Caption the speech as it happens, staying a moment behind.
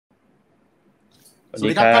สวัส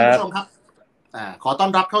ดีครับท่านผู้ชมครับขอต้อน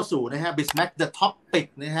รับเข้าสู่นะฮะ BizMAX The Topic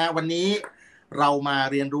นะฮะวันนี้เรามา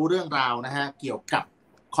เรียนรู้เรื่องราวนะฮะเกี่ยวกับ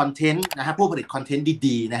คอนเทนต์นะฮะผู้ผลิตคอนเทนต์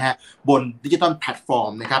ดีๆนะฮะบนดิจิทัลแพลตฟอร์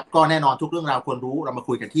มนะครับก็แน่นอนทุกเรื่องราวควรรู้เรามา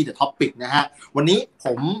คุยกันที่ The Topic นะฮะวันนี้ผ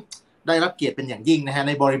มได้รับเกียรติเป็นอย่างยิ่งนะฮะใ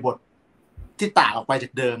นบริบทที่ต่างออกไปจา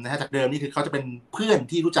กเดิมนะฮะจากเดิมนี่คือเขาจะเป็นเพื่อน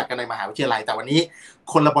ที่รู้จักกันในมหาวิทยาลัยแต่วันนี้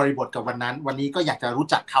คนละบริบทกับวันนั้นวันนี้ก็อยากจะรู้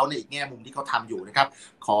จักเขาในอีกแง่มุมที่เขาทำอยู่นะครับ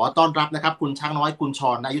ขอต้อนรับนะครับคุณช้างน้อยกุลช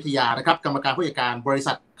รณอยุธยานะครับกรรมการผู้จัดการบริ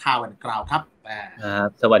ษัทข่าวแอนด์กราวครับ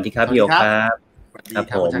สวัสดีครับพี่โยครับสวัสดี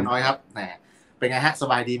ครับคุณช้างน้อยครับเป็นไงฮะส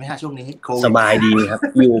บายดีไหมฮะช่วงนี้โควิดสบายดีครับ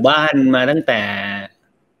อยู่บ้านมาตั้งแต่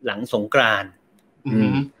หลังสงกรานต์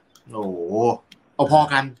โอ้โหพอ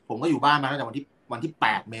กันผมก็อยู่บ้านมาตั้งแต่วันที่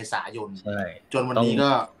8เมษายนจนวันนี้ก็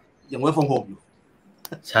ยังเวิร์คฟรอมโฮมอยู่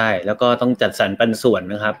ใช่แล้วก็ต้องจัดสรรปันส่วน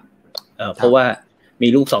นะครับเพราะว่ามี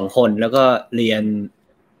ลูก2คนแล้วก็เ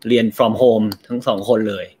รียน from home ทั้ง2คน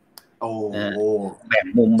เลยโอ้แบ่ง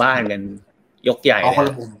มุมบ้านกันยกใหญ่คนล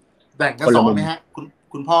ะมุมแบ่งกันสอนไหมฮะ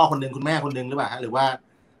คุณพ่อคนนึงคุณแม่คนนึงหรือเปล่าฮะหรือว่า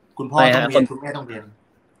คุณพ่อต้องเรียนคุณแม่ต้องเรียน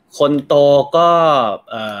คนโตก็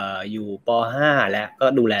อยู่ป.5 แล้วก็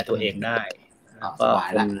ดูแลตัวเองได้ก็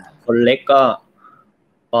คนเล็กก็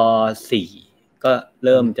ป.4 ก็เ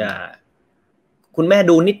ริ่มจะคุณแม่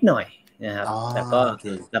ดูนิดหน่อยนะครับแต่ก็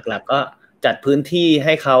หลักๆก็จัดพื้นที่ใ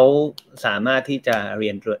ห้เขาสามารถที่จะเรี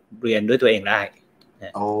ยนด้วยตัวเองได้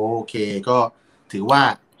โอเคก็ถือว่า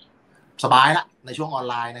สบายละในช่วงออน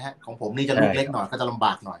ไลน์นะฮะของผมนี่จะลูกเล็กหน่อยก็จะลำบ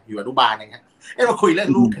ากหน่อยอยู่อนุบาลเองฮะมาคุยเรื่อง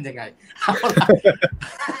ลูกกันยังไง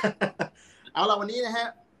เอาละวันนี้นะฮะ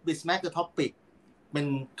BizMAX The Topic เป็น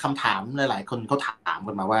คำถามหลายๆคนเขาถาม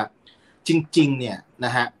กันมาว่าจริงๆเนี่ยน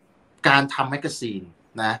ะฮะการทำแมกกาซีน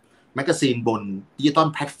นะแมกกาซีนบนดิจิตอล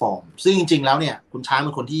แพลตฟอร์มซึ่งจริงๆแล้วเนี่ยคุณช้างเ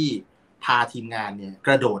ป็นคนที่พาทีมงานเนี่ยก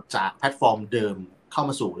ระโดดจากแพลตฟอร์มเดิมเข้า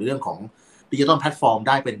มาสู่เรื่องของดิจิตอลแพลตฟอร์มไ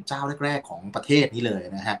ด้เป็นเจ้าแรกๆของประเทศนี้เลย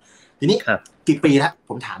นะฮะทีนี้กี่ปีแล้วผ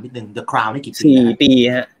มถามนิดนึง The Crown นี่กี่ปี4 ปี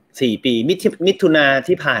ฮะ4 ปีมิถุนา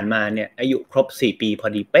ที่ผ่านมาเนี่ยอายุครบ4 ปีพอ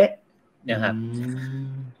ดีเป๊ะนะครับ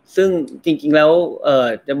ซึ่งจริงๆแล้ว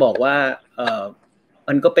จะบอกว่า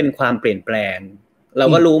มันก็เป็นความเปลี่ยนแปลงเรา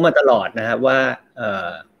ก็รู้มาตลอดนะครับว่า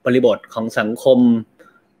บริบทของสังคม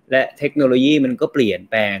และเทคโนโลยีมันก็เปลี่ยน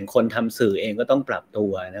แปลงคนทำสื่อเองก็ต้องปรับตั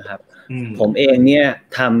วนะครับผมเองเนี่ย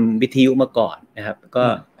ทำวิทยุมาก่อนนะครับก็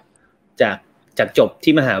จากจบ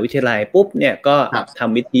ที่มหาวิทยาลัยปุ๊บเนี่ยก็ท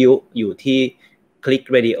ำวิทยุอยู่ที่คลิก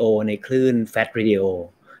เรดิโอในคลื่นแฟตเรดิโอ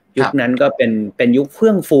ยุคนั้นก็เป็นยุคเฟื่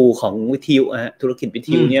องฟูของวิทยุธุรกิจวิท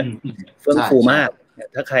ยุเนี่ยเฟื่องฟูมาก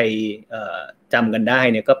ถ้าใครจำกันได้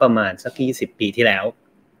เนี่ยก็ประมาณสัก20 ปีที่แล้ว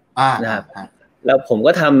นะครับแล้วผม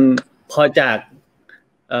ก็ทำพอจาก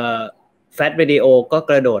แฟตเรดิโอก็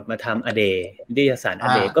กระโดดมาทำอเดย์นิตยสารอ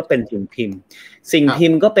เดย์ก็เป็นสิ่งพิ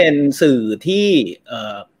มพ์ก็เป็นสื่อที่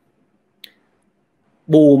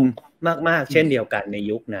บูมมากๆเช่นเดียวกันใน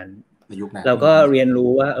ยุคนั้นเราก็เรียนรู้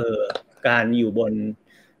ว่าการอยู่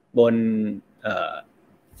บน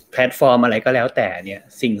แพลตฟอร์มอะไรก็แล้วแต่เนี่ย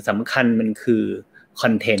สิ่งสำคัญมันคือค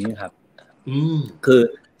อนเทนต์ครับคือ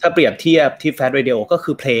ถ้าเปรียบเทียบที่แฟตเรดิโอก็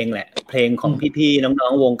คือเพลงแหละเพลงของพี่ๆน้อ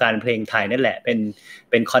งๆวงการเพลงไทยนั่นแหละเ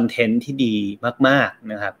ป็นคอนเทนต์ที่ดีมาก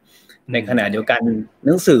ๆนะครับในขณะเดียวกันห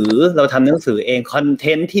นังสือเราทำหนังสือเองคอนเท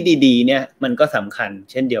นต์ที่ดีๆเนี่ยมันก็สำคัญ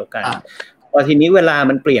เช่นเดียวกันพอทีนี้เวลา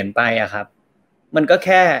มันเปลี่ยนไปอะครับมันก็แ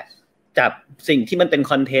ค่จับสิ่งที่มันเป็น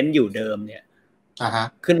คอนเทนต์อยู่เดิมเนี่ย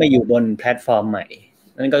ขึ้นมาอยู่บนแพลตฟอร์มใหม่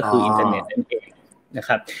นั่นก็คืออินเทอร์เน็ตนั่นเองนะค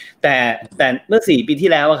รับแต่เมื่อ4 ปีที่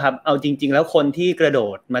แล้วครับเอาจริงๆแล้วคนที่กระโด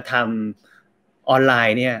ดมาทำออนไล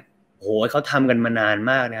น์เนี่ยโหเขาทำกันมานาน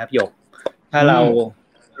มากนะครับหยกถ้าเรา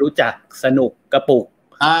รู้จักสนุกกระปุก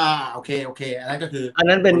โอเคอันนั้นก็คืออัน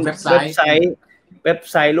นั้นเป็นเว็บ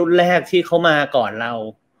ไซต์รุ่นแรกที่เขามาก่อนเรา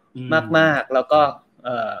มากๆแล้วก็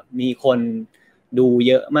มีคนดู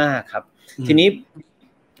เยอะมากครับทีนี้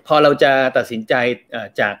พอเราจะตัดสินใจ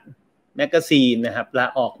จากแมกกาซีนนะครับลา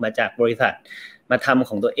ออกมาจากบริษัทมาทำข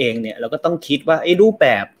องตัวเองเนี่ยเราก็ต้องคิดว่าไอ้รูปแบ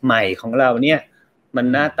บใหม่ของเราเนี่ยมัน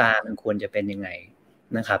หน้าตามันควรจะเป็นยังไง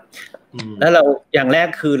นะครับแล้วเราอย่างแรก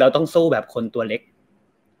คือเราต้องสู้แบบคนตัวเล็ก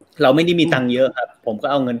เราไม่ได้มีตังค์เยอะครับผมก็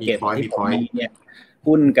เอาเงินเก็บที่ผมมีเนี่ย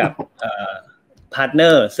หุ้นกับพาร์ทเนอ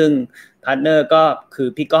ร์ซึ่งพาร์ทเนอร์ก็คือ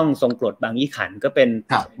พี่ก้องทรงกรดบางยี่ขันก็เป็น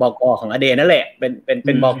บก.ของอเดนั่นแหละเ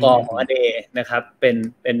ป็นบก.ของอเดนะครับเ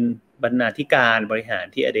ป็นบรรณาธิการบริหาร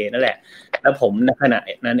ที่อเดนั่นแหละแล้วผมในขณะ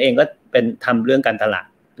นั้นเองก็เป็นทำเรื่องการตลาด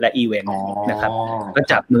และอีเวนต์นะครับก็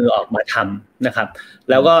จับมือออกมาทำนะครับ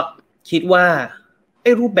แล้วก็คิดว่าไ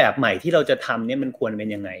อ้รูปแบบใหม่ที่เราจะทำเนี่ยมันควรเป็น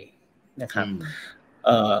ยังไงนะครับ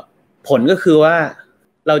ผลก็คือว่า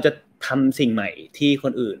เราจะทำสิ่งใหม่ที่ค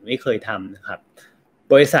นอื่นไม่เคยทำนะครับ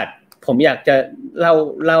บริษัท ผมอยากจะเ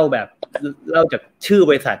ล่าแบบเล่าจากชื่อ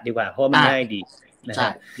บริษัทดีกว่าเพราะมันง่ายดีนะครั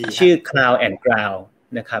บชื่อ Cloud&Ground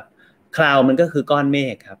นะครับ Cloud มันก็คือก้อนเม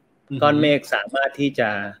ฆครับก้อนเมฆสามารถที่จะ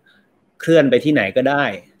เคลื่อนไปที่ไหนก็ได้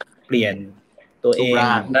เปลี่ยนตัวเอง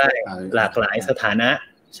ได้หลากหลายสถานะ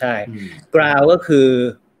ใช่ Ground ก็คือ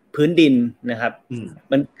พื้นดินนะครับ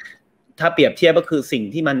มันถ้าเปรียบเทียบก็คือสิ่ง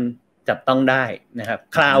ที่มันจับต้องได้นะครับ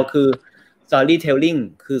Cloud คือ storytelling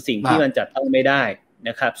คือสิ่งที่มันจับต้องไม่ได้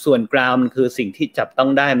นะครับส่วน ground มันคือสิ่งที่จับต้อง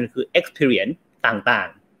ได้มันคือ experience ต่าง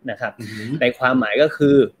ๆนะครับในความหมายก็คื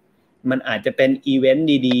อมันอาจจะเป็นอีเวนต์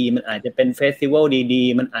ดีๆมันอาจจะเป็นเฟสติวัลดี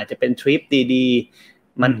ๆมันอาจจะเป็นทริปดี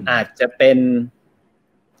ๆมันอาจจะเป็น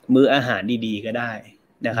มื้ออาหารดีๆก็ได้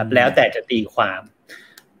นะครับแล้วแต่จะตีความ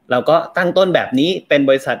เราก็ตั้งต้นแบบนี้เป็น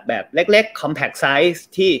บริษัทแบบเล็กๆ compact size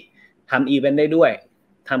ที่ทำอีเวนต์ได้ด้วย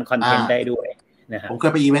ทำคอนเทนต์ได้ด้วยนะครับผมเค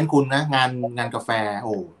ยไปอีเวนต์คุณนะงานกาแฟโ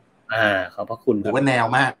อ้ขอบพระคุณถือว่าแนว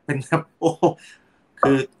มากเป็นครับโอ้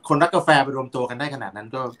คือคนรักกาแฟไปรวมตัวกันได้ขนาดนั้น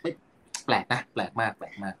ก็ไม่แปลกนะแปลกมาก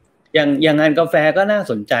อย่างงานกาแฟก็น่า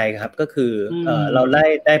สนใจครับก็คือเรา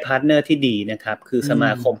ได้พาร์ทเนอร์ที่ดีนะครับคือสม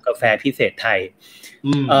าคมกาแฟพิเศษไทย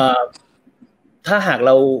ถ้าหากเ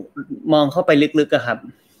รามองเข้าไปลึกๆครับ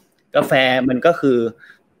กาแฟมันก็คือ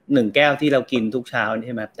1แก้วที่เรากินทุกเช้าใ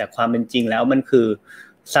ช่ไหมแต่ความเป็นจริงแล้วมันคือ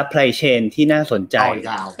ซัพพลายเชนที่น่าสนใจ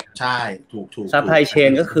ใช่ถูกซัพพลายเช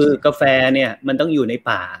นก็คือกาแฟเนี่ยมันต้องอยู่ใน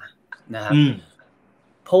ป่านะครับ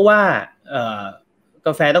เพราะว่าก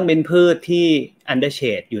าแฟต้องเป็นพืชที่ under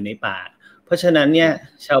shade อยู่ในป่าเพราะฉะนั้นเนี่ย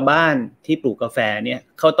ชาวบ้านที่ปลูกกาแฟเนี่ย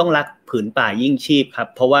เขาต้องรักผืนป่ายิ่งชีพครับ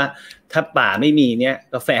เพราะว่าถ้าป่าไม่มีเนี่ย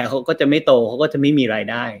กาแฟเขาก็จะไม่โตเขาก็จะไม่มีราย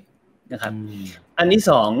ได้นะครับอันที่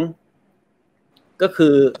สองก็คื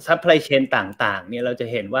อซัพพลายเชนต่างๆเนี่ยเราจะ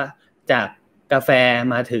เห็นว่าจากกาแฟ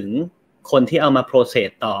มาถึงคนที่เอามาโปรเซ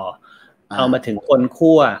สต่อเอามาถึงคน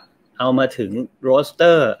คั่วเอามาถึงโรสเต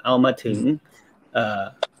อร์เอามาถึง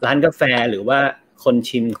ร้านกาแฟหรือว่าคน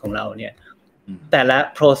ชิมของเราเนี่ยแต่ละ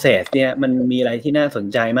process เนี่ยมันมีอะไรที่น่าสน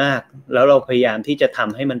ใจมากแล้วเราพยายามที่จะท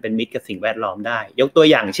ำให้มันเป็นมิตรกับสิ่งแวดล้อมได้ยกตัว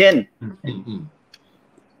อย่างเช่น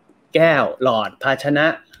แก้วหลอดภาชนะ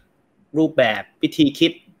รูปแบบวิธีคิ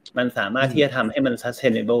ดมันสามารถที่จะทำให้มัน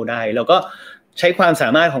sustainable ได้แล้วก็ใช้ความสา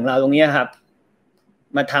มารถของเราตรงนี้ครับ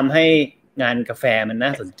มาทำให้งานกาแฟมันน่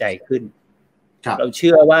าสนใจขึ้นเราเ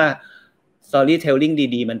ชื่อว่า storytelling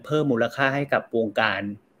ดีๆมันเพิ่มมูลค่าให้กับวงการ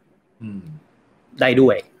ได้ด้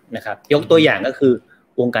วยนะครับยกตัวอย่างก็คือ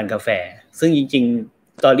วงการกาแฟซึ่งจริง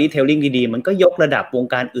ๆ storytelling ดีๆมันก็ยกระดับวง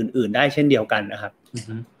การอื่นๆได้เช่นเดียวกันนะครับ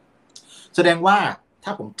แสดงว่าถ้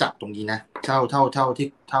าผมจับตรงนี้นะเท่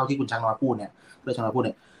าที่คุณช้างน้อยพูดเนี่ยเรื่องช้างน้อยพูดเ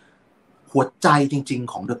นี่ยหัวใจจริง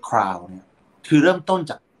ๆของ The Crown เนี่ยคือเริ่มต้น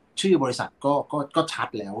จากชื่อบริษัทก็ชัด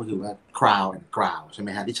แล้วก็คือว่า Crown&Ground ใช่ไหม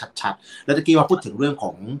ฮะที่ชัดๆแล้วตะกี้ว่าพูดถึงเรื่องข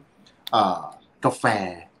องกาแฟ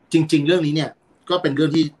จริงๆเรื่องนี้เนี่ยก็เป็นเรื่อ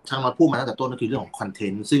งที่ทางเราพูดมาตั้งแต่ต้นก็คือเรื่องของคอนเท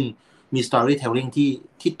นต์ซึ่งมี storytelling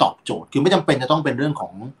ที่ตอบโจทย์คือไม่จำเป็นจะต้องเป็นเรื่องขอ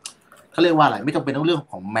งเขาเรียกว่าอะไรไม่จำเป็นต้องเรื่อง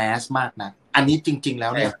ของแมสมากนะอันนี้จริงๆแล้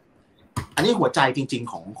วเนี่ยอันนี้หัวใจจริง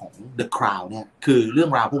ๆของ The Crown เนี่ยคือเรื่อ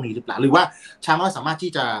งราวพวกนี้หรือเปล่าหรือว่าชางน้อยสามารถ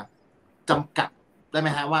ที่จะจำกัดได้ไหม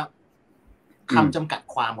ฮะว่าคำจำกัด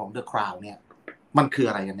ความของ The Crown เนี่ยมันคือ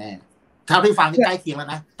อะไรกันแน่ถ้าได้ฟังที่ใกล้เคียงแล้ว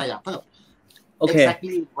นะแต่อยากเพิ่ม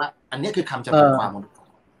exactly ว่าอันนี้คือคำจำกัดความของ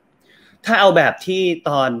ถ้าเอาแบบที่ต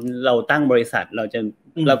อนเราตั้งบริษัทเ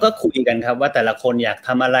ราก็คุยกันครับว่าแต่ละคนอยากท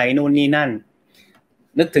ำอะไรนู่นนี่นั่น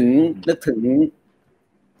นึกถึง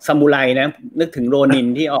ซามูไรนะนึกถึงโรนิน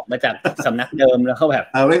ที่ออกมาจากสำนักเดิมแล้วเขาแบบ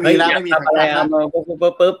อยากทำอะไรเอามา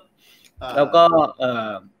ปุ๊บแล้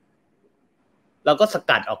วก็ส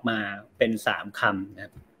กัดออกมาเป็น3คำน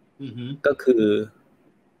ะก็คือ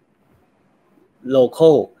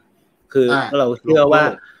local คือเราเชื่อว่า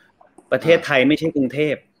ประเทศไทยไม่ใช่กรุงเท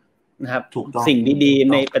พนะครับสิ่งดี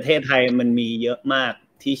ๆในประเทศไทยมันมีเยอะมาก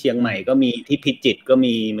ที่เชียงใหม่ก็มีที่พิจิตรก็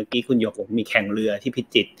มีเมื่อกี้คุณหยกบอกมีแข่งเรือที่พิ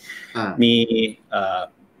จิตรมี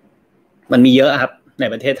มันมีเยอะครับใน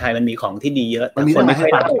ประเทศไทยมันมีของที่ดีเยอะแต่คนไม่ค่อ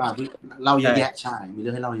ยเล่าเยอะแยะใช่มีเรื่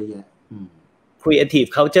องให้เล่าเยอะแยะcreative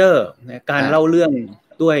culture การเล่าเรื่อง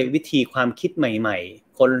ด้วยวิธีความคิดใหม่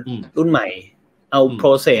ๆคนรุ่นใหม่เอา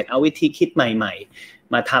process เอาวิธีคิดใหม่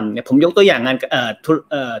ๆมาทำเนี่ยผมยกตัวอย่างงาน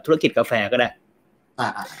ธุรกิจกาแฟก็ได้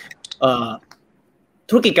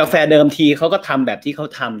ธุรกิจกาแฟเดิมทีเขาก็ทำแบบที่เขา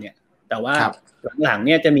ทำเนี่ยแต่ว่าหลังๆเ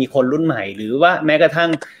นี่ยจะมีคนรุ่นใหม่หรือว่าแม้กระทั่ง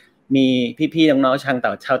มีพี่ๆน้องๆ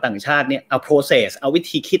ชาวต่างชาติเนี่ยเอา process เอาวิ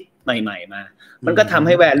ธีคิดใหม่ๆมามันก็ทำใ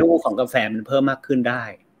ห้ value ของกาแฟมันเพิ่มมากขึ้นได้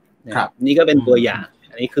นะครับนี่ก็เป็นตัวอย่าง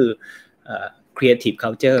อันนี้คือcreative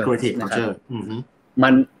culture นะครับมั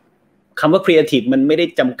นคำว่า creative มันไม่ได้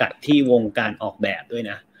จำกัดที่วงการออกแบบด้วย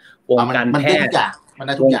นะวงการแพทย์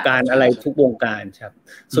วงการอะไรทุกวงการครับ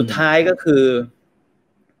สุดท้ายก็คือ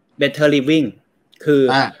better living คือ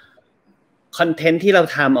คอนเทนต์ที่เรา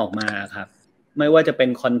ทำออกมาครับไม่ว่าจะเป็น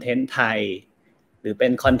คอนเทนต์ไทยหรือเป็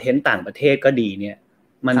นคอนเทนต์ต่างประเทศก็ดีเนี่ย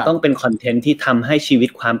มันต้องเป็นคอนเทนต์ที่ทำให้ชีวิต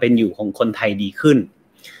ความเป็นอยู่ของคนไทยดีขึ้น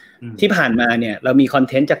ที่ผ่านมาเนี่ยเรามีคอน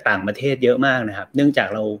เทนต์จากต่างประเทศเยอะมากนะครับเนื่องจาก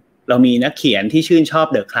เรามีนักเขียนที่ชื่นชอบ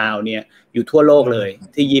เดอะคลาวด์เนี่ยอยู่ทั่วโลกเลย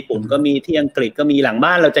ที่ญี่ปุ่นก็มีที่อังกฤษก็มีหลัง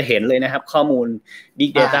บ้านเราจะเห็นเลยนะครับข้อมูล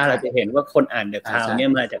Big Data เราจะเห็นว่าคนอ่านเดอะคลาวด์เนี่ย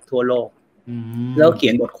มาจากทั่วโลกแล้วเขี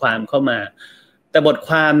ยนบทความเข้ามาแต่บทค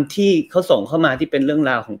วามที่เขาส่งเข้ามาที่เป็นเรื่อง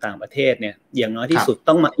ราวของต่างประเทศเนี่ยอย่างน้อยที่สุด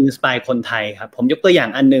ต้องมาอินสไปร์คนไทยครับผมยกตัวอย่าง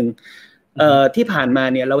อันนึงที่ผ่านมา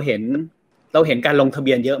เนี่ยเราเห็นการลงทะเ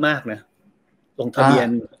บียนเยอะมากนะลงทะเบียน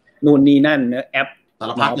นู่นนี่นั่นนะแอป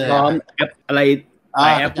พร้อมแอปอะไรหล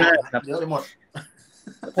ายแอปมากครับเยอะไปหมด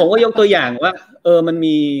ผมก็ยกตัวอย่างว่ามัน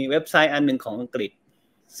มีเว็บไซต์อันนึงของอังกฤษ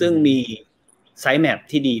ซึ่งมีไซต์แมป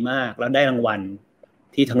ที่ดีมากแล้วได้รางวัล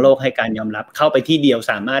ที่ทั้งโลกให้การยอมรับเข้าไปที่เดียว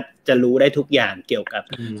สามารถจะรู้ได้ทุกอย่างเกี่ยวกับ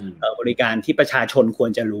บริการที่ประชาชนคว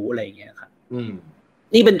รจะรู้อะไรอย่างเงี้ยครับ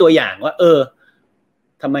นี่เป็นตัวอย่างว่า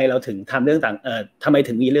ทำไมเราถึงทำเรื่องต่างทำไม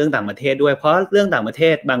ถึงมีเรื่องต่างประเทศด้วยเพราะเรื่องต่างประเท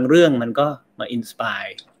ศบางเรื่องมันก็มาอินสไป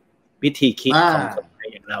ร์วิธีคิดของคนไทย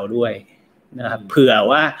อย่างเราด้วยนะครับเผื่อ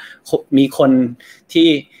ว่ามีคนที่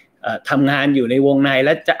ทำงานอยู่ในวงในแล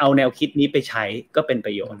ะจะเอาแนวคิดนี้ไปใช้ก็เป็นป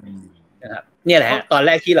ระโยชน์นะครับเนี่ยแหละตอนแ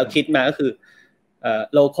รกที่เราคิดมาก็คือ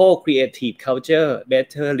local creative culture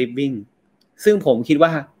better living ซึ่งผมคิดว่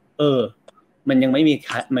ามันยังไม่มี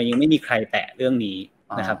ใครแตะเรื่องนี้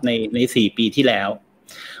นะครับใน4 ปีที่แล้ว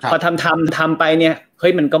พอทำไปเนี่ยเฮ้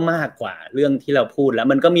ยมันก็มากกว่าเรื่องที่เราพูดแล้ว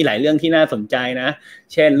มันก็มีหลายเรื่องที่น่าสนใจนะ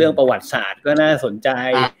เช่นเรื่องประวัติศาสตร์ก็น่าสนใจ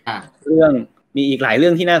เรื่องมีอีกหลายเรื่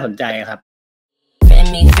องที่น่าสนใจครับ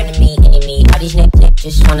All these niggas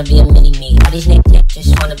just wanna be a mini me. All these niggas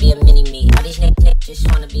just wanna be a mini me. All these niggas just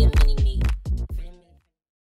wanna be a mini me.